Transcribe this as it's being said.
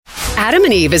Adam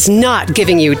and Eve is not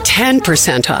giving you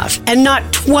 10% off and not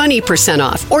 20%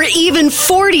 off or even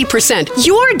 40%.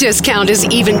 Your discount is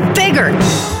even bigger.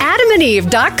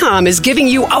 AdamandEve.com is giving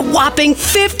you a whopping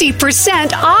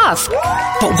 50% off.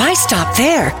 But why stop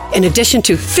there? In addition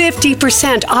to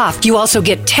 50% off, you also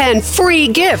get 10 free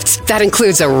gifts. That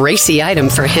includes a racy item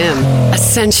for him, a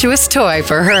sensuous toy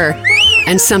for her,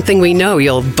 and something we know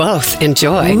you'll both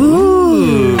enjoy.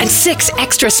 Ooh. And 6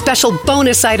 extra special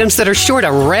bonus items that are sure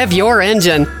to rev your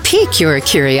engine, pique your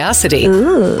curiosity,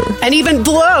 and even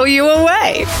blow you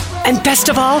away. And best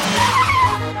of all,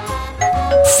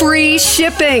 free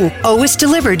shipping. Always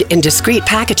delivered in discreet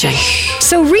packaging.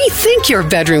 So rethink your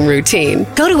bedroom routine.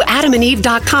 Go to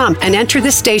adamandeve.com and enter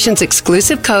the station's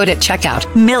exclusive code at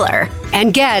checkout, Miller,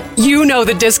 and get, you know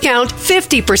the discount,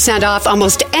 50% off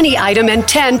almost any item and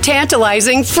 10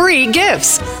 tantalizing free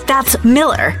gifts. That's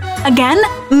Miller. Again,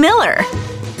 Miller.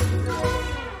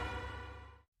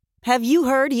 Have you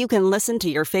heard you can listen to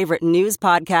your favorite news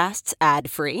podcasts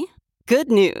ad-free? Good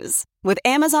news. With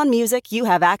Amazon Music, you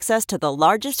have access to the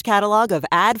largest catalog of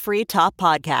ad-free top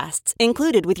podcasts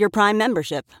included with your Prime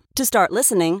membership. To start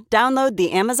listening, download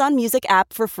the Amazon Music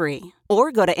app for free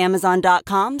or go to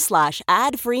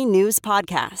amazon.com/ad-free news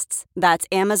podcasts. That's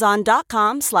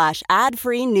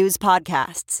amazon.com/ad-free news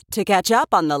podcasts to catch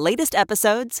up on the latest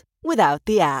episodes without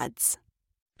the ads.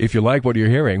 If you like what you're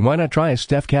hearing, why not try a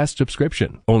StephCast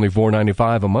subscription? Only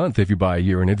 $4.95 a month if you buy a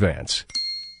year in advance.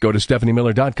 Go to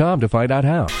StephanieMiller.com to find out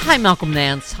how. Hi, Malcolm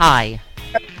Nance. Hi.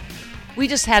 We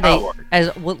just had as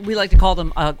what we like to call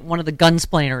them, one of the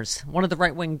gunsplainers, one of the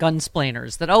right-wing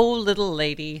gunsplainers. That, oh, little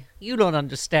lady, you don't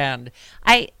understand.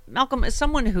 Malcolm, as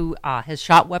someone who has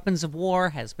shot weapons of war,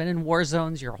 has been in war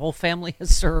zones, your whole family has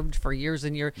served for years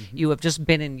and years. Mm-hmm. You have just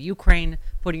been in Ukraine,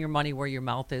 putting your money where your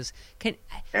mouth is. Is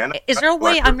there a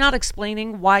way I'm not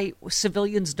explaining why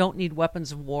civilians don't need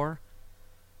weapons of war?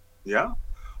 Yeah.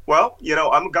 Well,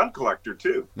 I'm a gun collector,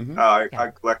 too. Mm-hmm.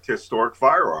 I collect historic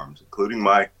firearms, including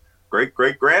my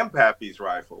great-great-grandpappy's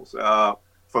rifles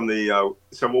from the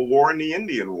Civil War and the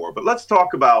Indian War. But let's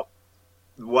talk about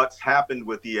what's happened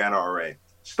with the NRA.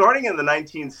 Starting in the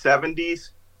 1970s,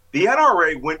 the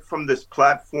NRA went from this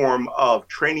platform of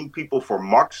training people for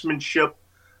marksmanship,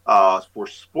 for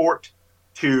sport,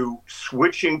 to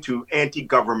switching to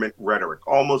anti-government rhetoric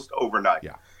almost overnight.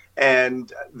 Yeah.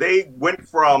 And they went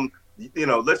from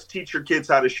let's teach your kids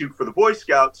how to shoot for the Boy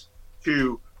Scouts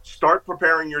to start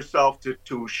preparing yourself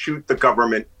to shoot the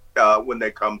government when they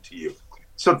come to you.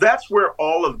 So that's where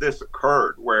all of this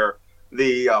occurred, where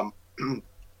the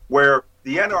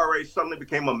NRA suddenly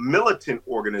became a militant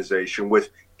organization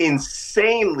with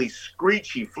insanely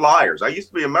screechy flyers. I used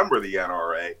to be a member of the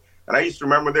NRA, and I used to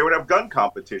remember they would have gun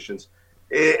competitions.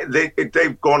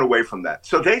 They've gone away from that.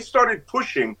 So they started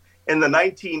pushing in the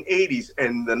 1980s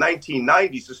and the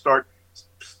 1990s to start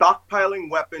stockpiling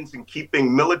weapons and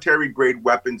keeping military-grade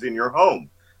weapons in your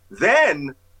home.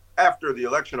 Then, after the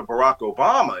election of Barack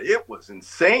Obama, it was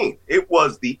insane. It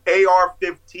was the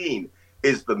AR-15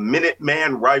 is the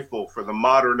Minuteman rifle for the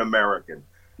modern American.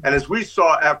 And as we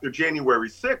saw after January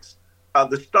 6th,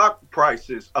 the stock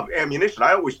prices of ammunition,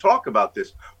 I always talk about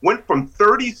this, went from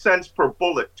 30 cents per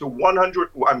bullet to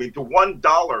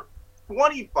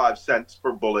 $1.25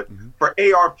 per bullet for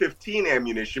AR-15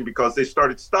 ammunition because they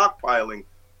started stockpiling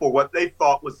for what they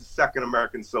thought was the Second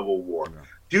American Civil War. Yeah.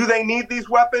 Do they need these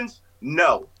weapons?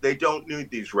 No, they don't need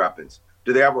these weapons.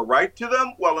 Do they have a right to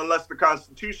them? Well, unless the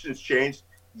Constitution's changed,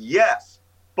 yes.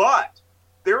 But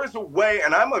there is a way,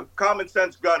 and I'm a common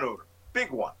sense gun owner,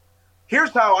 big one. Here's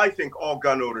how I think all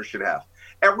gun owners should have.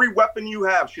 Every weapon you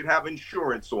have should have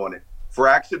insurance on it for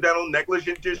accidental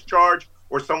negligent discharge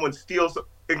or someone steals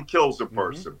and kills a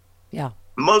person. Yeah.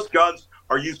 Most guns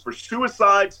are used for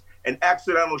suicides and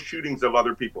accidental shootings of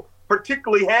other people,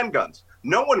 particularly handguns.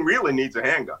 No one really needs a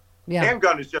handgun. Yeah.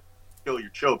 Handgun is just to kill your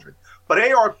children. But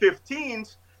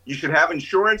AR-15s, you should have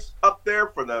insurance up there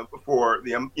for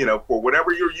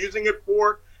whatever you're using it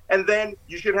for, and then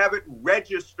you should have it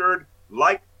registered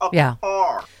like a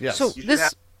car. Yes. So so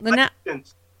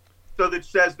that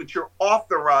says that you're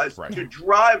authorized to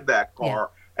drive that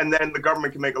car. And then the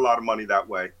government can make a lot of money that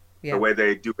way, the way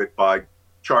they do it by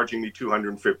charging me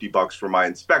 $250 for my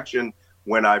inspection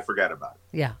when I forget about it.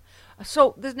 Yeah.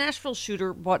 So the Nashville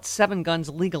shooter bought 7 guns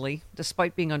legally,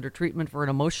 despite being under treatment for an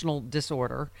emotional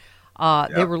disorder.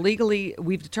 They were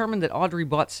we've determined that Audrey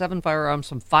bought 7 firearms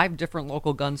from 5 different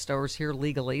local gun stores here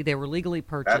legally. They were legally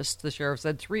purchased, the sheriff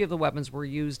said. 3 of the weapons were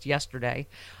used yesterday.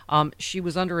 She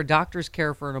was under a doctor's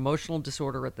care for an emotional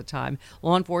disorder at the time.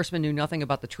 Law enforcement knew nothing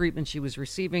about the treatment she was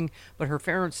receiving, but her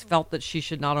parents felt that she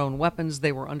should not own weapons.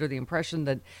 They were under the impression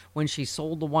that when she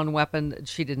sold the one weapon,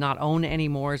 she did not own any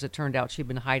more. As it turned out, she'd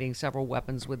been hiding several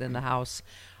weapons within the house.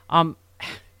 I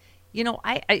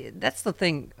that's the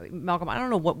thing, Malcolm. I don't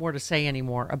know what more to say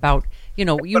anymore about,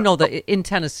 that in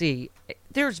Tennessee,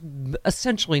 there's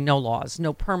essentially no laws,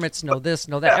 no permits, no this,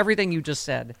 no that, everything you just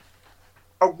said.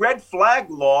 A red flag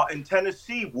law in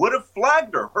Tennessee would have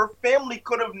flagged her. Her family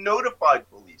could have notified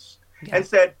police and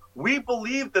said, we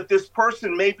believe that this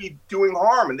person may be doing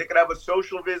harm, and they could have a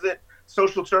social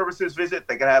services visit.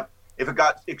 They could have, if it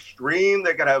got extreme,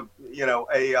 they could have,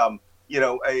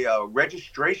 a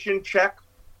registration check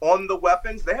on the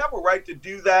weapons. They have a right to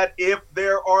do that if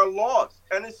there are laws.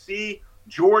 Tennessee,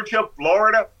 Georgia,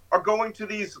 Florida are going to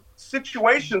these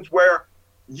situations where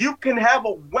you can have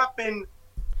a weapon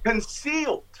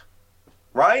concealed,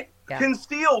 right? Yeah.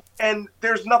 Concealed, and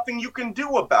there's nothing you can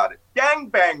do about it.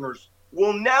 Gangbangers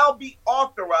will now be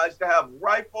authorized to have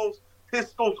rifles,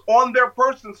 pistols on their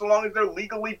person so long as they're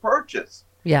legally purchased.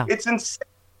 Yeah. It's insane.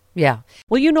 Yeah.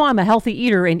 Well, I'm a healthy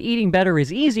eater, and eating better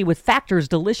is easy with Factor's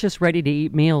delicious,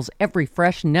 ready-to-eat meals. Every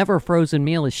fresh, never-frozen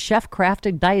meal is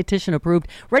chef-crafted, dietitian-approved,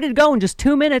 ready to go in just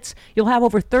 2 minutes. You'll have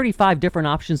over 35 different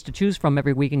options to choose from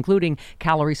every week, including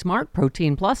Calorie Smart,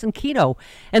 Protein Plus, and Keto.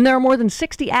 And there are more than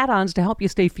 60 add-ons to help you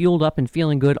stay fueled up and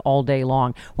feeling good all day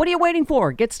long. What are you waiting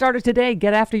for? Get started today.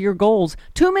 Get after your goals.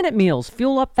 2-minute meals.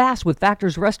 Fuel up fast with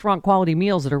Factor's restaurant-quality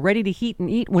meals that are ready to heat and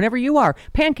eat whenever you are.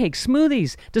 Pancakes,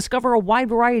 smoothies. Discover a wide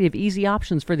variety of easy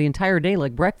options for the entire day,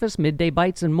 like breakfast, midday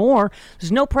bites, and more.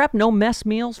 There's no prep, no mess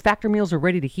meals. Factor meals are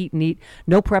ready to heat and eat.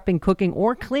 No prepping, cooking,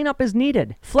 or cleanup is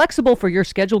needed. Flexible for your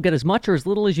schedule. Get as much or as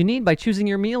little as you need by choosing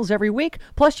your meals every week.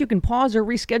 Plus, you can pause or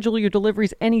reschedule your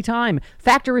deliveries anytime.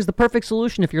 Factor is the perfect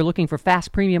solution if you're looking for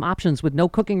fast premium options with no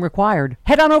cooking required.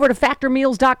 Head on over to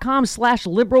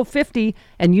factormeals.com/liberal50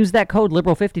 and use that code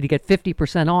liberal50 to get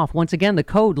 50% off. Once again, the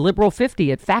code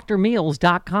liberal50 at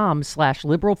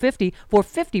factormeals.com/liberal50 for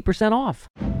 50% off.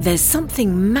 There's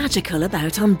something magical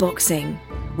about unboxing.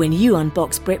 When you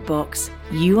unbox BritBox,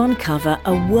 you uncover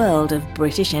a world of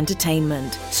British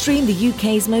entertainment. Stream the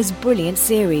UK's most brilliant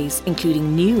series,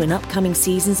 including new and upcoming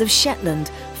seasons of Shetland,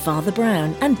 Father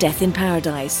Brown, and Death in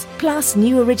Paradise. Plus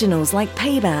new originals like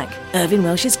Payback, Irving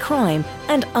Welsh's Crime,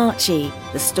 and Archie,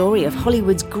 the story of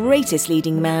Hollywood's greatest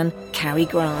leading man, Cary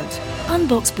Grant.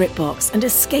 Unbox BritBox and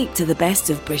escape to the best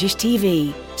of British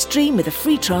TV. Stream with a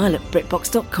free trial at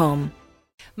BritBox.com.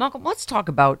 Malcolm, let's talk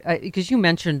about, because you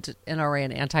mentioned NRA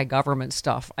and anti-government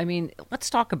stuff. I mean, let's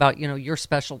talk about, your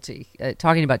specialty,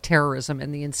 talking about terrorism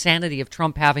and the insanity of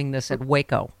Trump having this at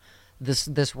Waco,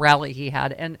 this rally he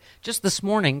had. And just this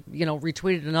morning,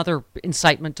 retweeted another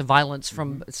incitement to violence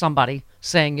from somebody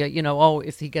saying,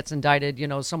 if he gets indicted,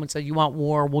 someone said, you want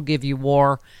war, we'll give you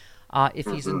war. If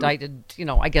he's indicted,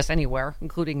 I guess anywhere,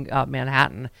 including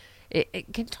Manhattan. Can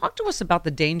you talk to us about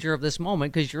the danger of this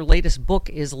moment? Because your latest book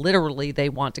is literally They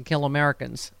Want to Kill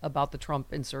Americans, about the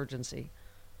Trump insurgency.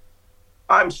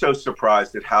 I'm so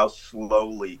surprised at how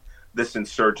slowly this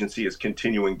insurgency is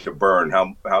continuing to burn,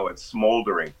 how it's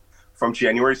smoldering from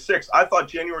January 6th. I thought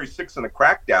January 6th and the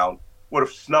crackdown would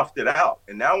have snuffed it out.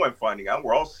 And now I'm finding out,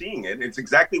 we're all seeing it. It's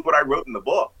exactly what I wrote in the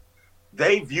book.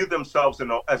 They view themselves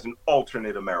as an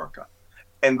alternate America.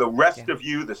 And the rest of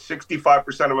you, the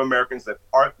 65% of Americans that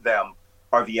aren't them,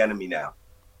 are the enemy now.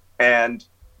 And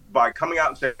by coming out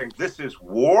and saying this is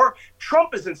war,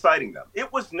 Trump is inciting them.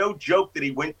 It was no joke that he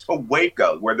went to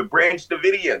Waco, where the Branch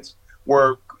Davidians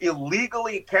were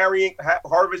illegally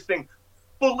harvesting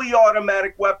fully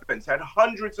automatic weapons, had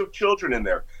hundreds of children in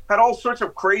there, had all sorts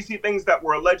of crazy things that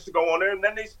were alleged to go on there. And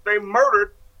then they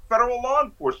murdered federal law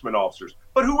enforcement officers.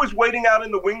 But who was waiting out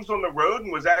in the wings on the road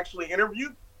and was actually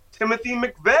interviewed? Timothy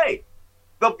McVeigh,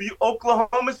 the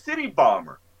Oklahoma City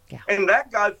bomber. Yeah. And that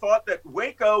guy thought that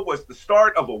Waco was the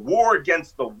start of a war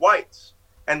against the whites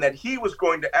and that he was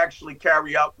going to actually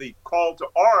carry out the call to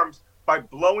arms by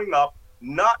blowing up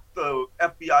not the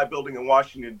FBI building in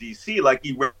Washington, D.C., like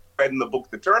he read in the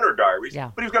book, The Turner Diaries,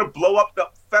 but he was going to blow up the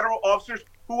federal officers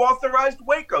who authorized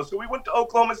Waco. So we went to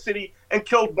Oklahoma City and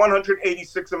killed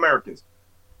 186 Americans.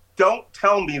 Don't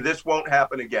tell me this won't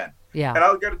happen again. Yeah. And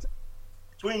I'll get it.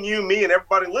 Between you, me, and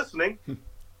everybody listening,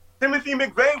 Timothy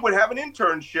McVeigh would have an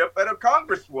internship at a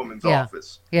congresswoman's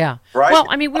office. Yeah. Right? Well,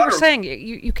 I mean, we were saying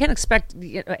you can't expect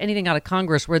anything out of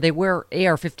Congress where they wear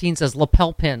AR-15s as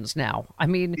lapel pins now. I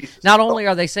mean, not only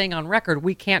are they saying on record,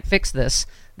 we can't fix this,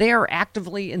 they are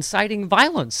actively inciting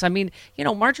violence. I mean,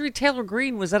 Marjorie Taylor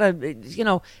Greene was at at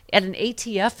an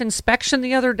ATF inspection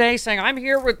the other day saying, I'm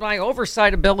here with my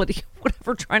oversight ability,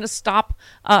 whatever, trying to stop,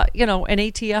 an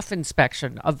ATF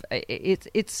inspection of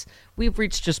it's we've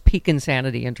reached just peak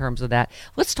insanity in terms of that.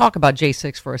 Let's talk about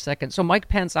J6 for a second. So Mike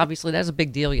Pence, obviously, that's a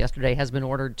big deal yesterday, has been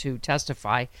ordered to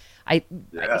testify.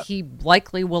 He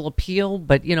likely will appeal,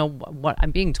 but what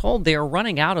I'm being told, they are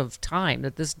running out of time,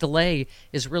 that this delay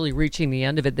is really reaching the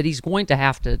end of it, that he's going to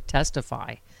have to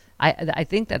testify. I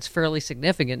think that's fairly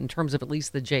significant in terms of at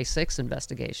least the J6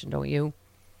 investigation, don't you?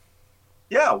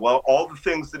 Yeah, well, all the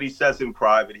things that he says in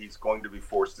private, he's going to be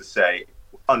forced to say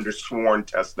under sworn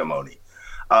testimony.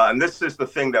 And this is the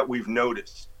thing that we've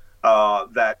noticed,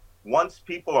 that once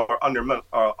people are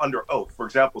under oath, for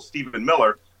example, Stephen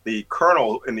Miller, the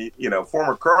colonel and the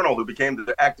former colonel who became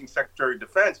the acting Secretary of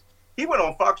Defense, he went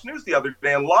on Fox News the other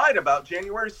day and lied about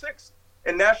January 6th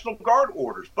and National Guard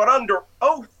orders. But under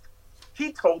oath,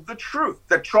 he told the truth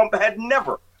that Trump had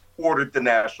never ordered the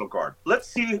National Guard. Let's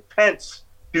see Pence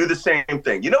do the same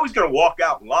thing. He's going to walk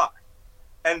out and lie.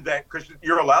 And then, because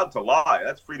you're allowed to lie,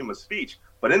 that's freedom of speech.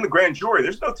 But in the grand jury,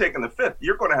 there's no taking the fifth.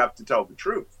 You're going to have to tell the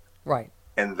truth. Right.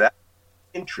 And that's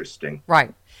interesting.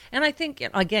 Right. And I think,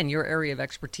 again, your area of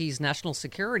expertise, national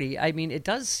security, I mean, it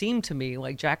does seem to me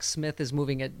like Jack Smith is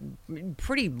moving at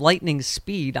pretty lightning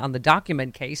speed on the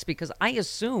document case, because I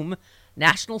assume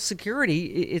national security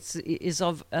is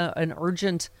of an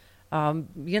urgent, at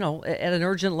an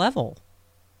urgent level.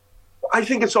 I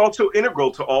think it's also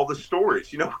integral to all the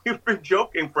stories. We've been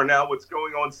joking for now what's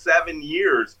going on 7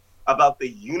 years about the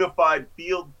unified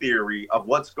field theory of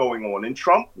what's going on in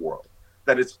Trump world,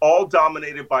 that it's all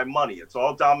dominated by money. It's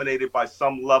all dominated by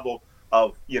some level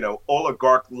of,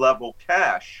 oligarch level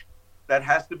cash that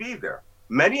has to be there.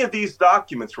 Many of these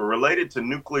documents were related to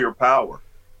nuclear power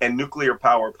and nuclear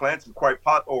power plants and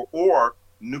or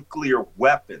nuclear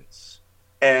weapons.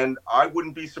 And I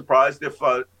wouldn't be surprised if,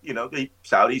 the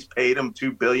Saudis paid him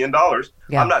 $2 billion.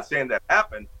 Yeah. I'm not saying that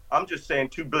happened. I'm just saying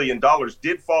 $2 billion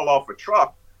did fall off a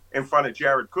truck in front of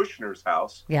Jared Kushner's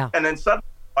house. Yeah. And then suddenly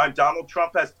Donald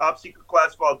Trump has top secret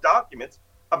classified documents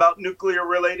about nuclear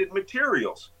related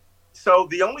materials. So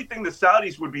the only thing the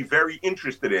Saudis would be very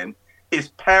interested in is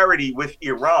parity with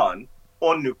Iran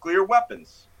on nuclear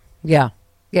weapons. Yeah.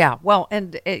 Yeah, well,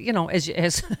 and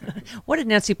as what did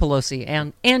Nancy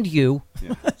Pelosi and you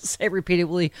say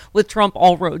repeatedly, with Trump,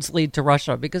 all roads lead to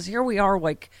Russia, because here we are,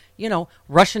 like,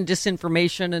 Russian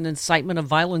disinformation and incitement of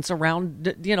violence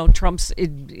around, Trump's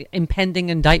impending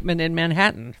indictment in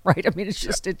Manhattan, right? I mean, it's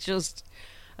just, Let's.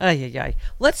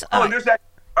 And there's that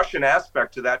Russian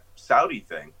aspect to that Saudi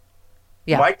thing.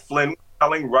 Yeah. Mike Flynn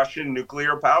selling Russian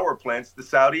nuclear power plants to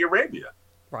Saudi Arabia.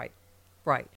 Right.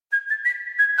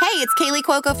 Hey, it's Kaylee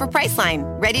Cuoco for Priceline.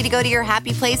 Ready to go to your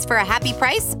happy place for a happy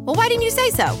price? Well, why didn't you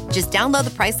say so? Just download the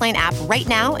Priceline app right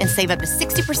now and save up to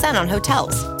 60% on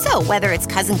hotels. So whether it's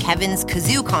Cousin Kevin's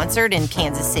Kazoo Concert in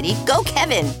Kansas City, go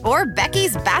Kevin, or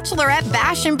Becky's Bachelorette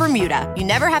Bash in Bermuda, you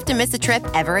never have to miss a trip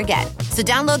ever again. So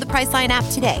download the Priceline app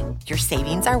today. Your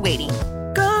savings are waiting.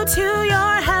 Go to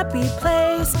your happy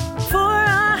place for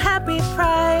a happy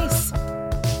price.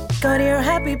 Go to your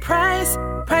happy price,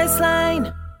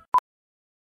 Priceline.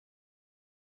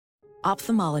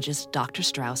 Ophthalmologist Dr.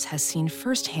 Strauss has seen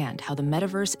firsthand how the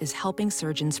metaverse is helping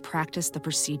surgeons practice the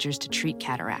procedures to treat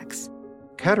cataracts.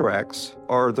 Cataracts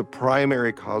are the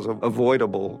primary cause of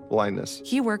avoidable blindness.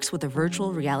 He works with a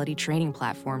virtual reality training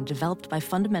platform developed by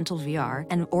Fundamental VR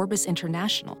and Orbis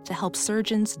International to help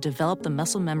surgeons develop the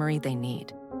muscle memory they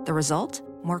need. The result?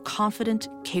 More confident,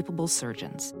 capable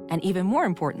surgeons. And even more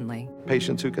importantly,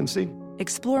 patients who can see.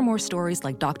 Explore more stories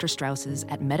like Dr. Strauss's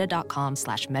at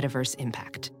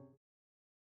meta.com/metaverseimpact.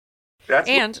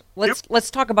 And let's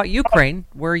talk about Ukraine,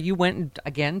 where you went and,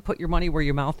 again, put your money where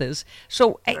your mouth is.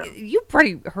 So you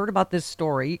probably heard about this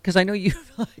story, because I know you,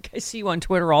 I see you on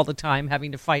Twitter all the time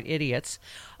having to fight idiots.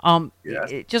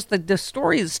 Just the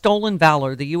story is Stolen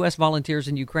Valor, the U.S. volunteers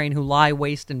in Ukraine who lie,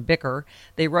 waste, and bicker.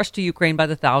 They rush to Ukraine by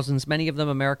the thousands, many of them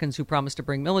Americans who promise to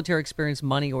bring military experience,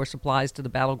 money, or supplies to the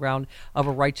battleground of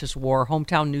a righteous war.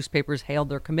 Hometown newspapers hailed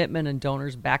their commitment, and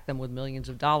donors backed them with millions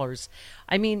of dollars.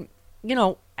 I mean,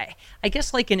 I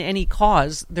guess like in any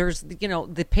cause, there's,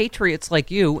 the patriots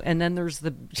like you, and then there's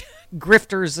the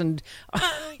grifters and,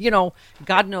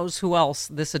 God knows who else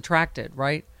this attracted,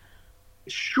 right?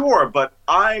 Sure, but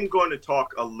I'm going to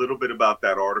talk a little bit about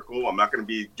that article. I'm not going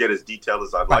to get as detailed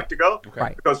as I'd like to go,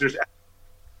 because there's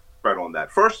right on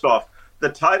that. First off, the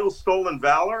title Stolen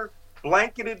Valor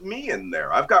blanketed me in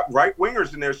there. I've got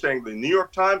right-wingers in there saying the New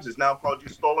York Times has now called you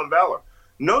Stolen Valor.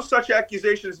 No such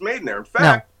accusation is made in there. In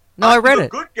fact, No, I read it.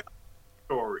 Good guy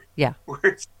story. Yeah. Where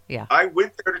it's, Yeah. I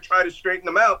went there to try to straighten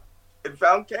them out and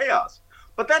found chaos.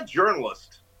 But that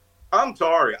journalist, I'm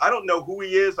sorry, I don't know who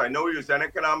he is. I know he was an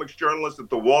economics journalist at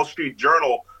the Wall Street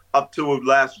Journal up to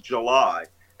last July.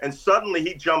 And suddenly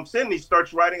he jumps in and he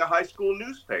starts writing a high school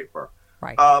newspaper.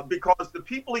 Right. Because the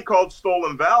people he called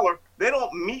stolen valor, they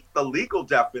don't meet the legal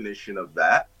definition of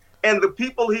that. And the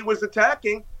people he was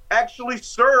attacking actually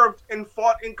served and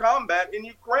fought in combat in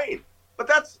Ukraine. But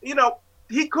that's,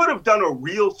 he could have done a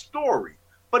real story,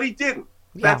 but he didn't.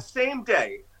 Yeah. That same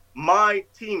day, my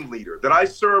team leader that I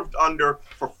served under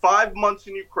for 5 months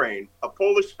in Ukraine, a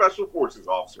Polish special forces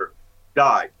officer,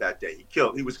 died that day.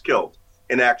 He was killed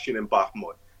in action in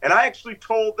Bakhmut. And I actually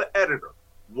told the editor,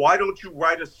 why don't you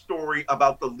write a story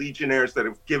about the legionnaires that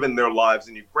have given their lives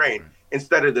in Ukraine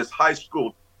instead of this high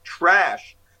school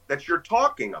trash that you're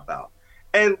talking about?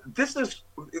 And this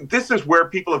is where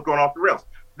people have gone off the rails.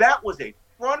 That was a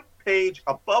front page,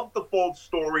 above the fold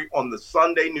story on the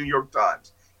Sunday New York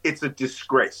Times. It's a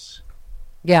disgrace.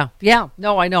 Yeah.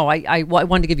 No, I know. I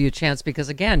wanted to give you a chance because,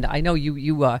 again, I know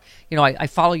I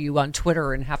follow you on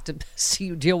Twitter and have to see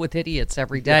you deal with idiots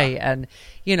every day. Yeah.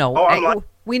 And,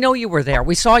 we know you were there.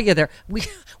 We saw you there.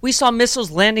 We saw missiles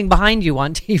landing behind you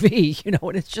on TV, and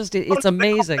it's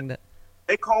amazing that.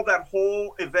 They called that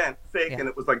whole event fake, and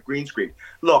it was like green screen.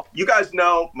 Look, you guys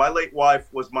know my late wife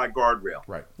was my guardrail.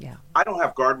 Right. Yeah. I don't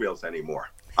have guardrails anymore.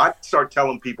 I start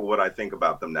telling people what I think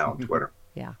about them now on Twitter.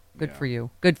 Yeah. Good for you.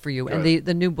 Good for you. Good. And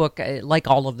the new book, like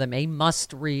all of them, a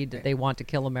must-read. They Want to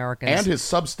Kill Americans. And his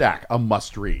Substack, a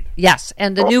must-read. Yes.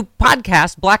 And the new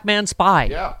podcast, Black Man Spy.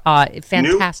 Yeah.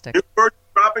 Fantastic. New version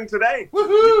dropping today.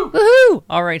 Woohoo! Woohoo!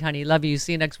 All right, honey. Love you.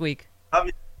 See you next week. Love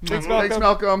you. Thanks,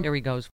 Malcolm. Here he goes.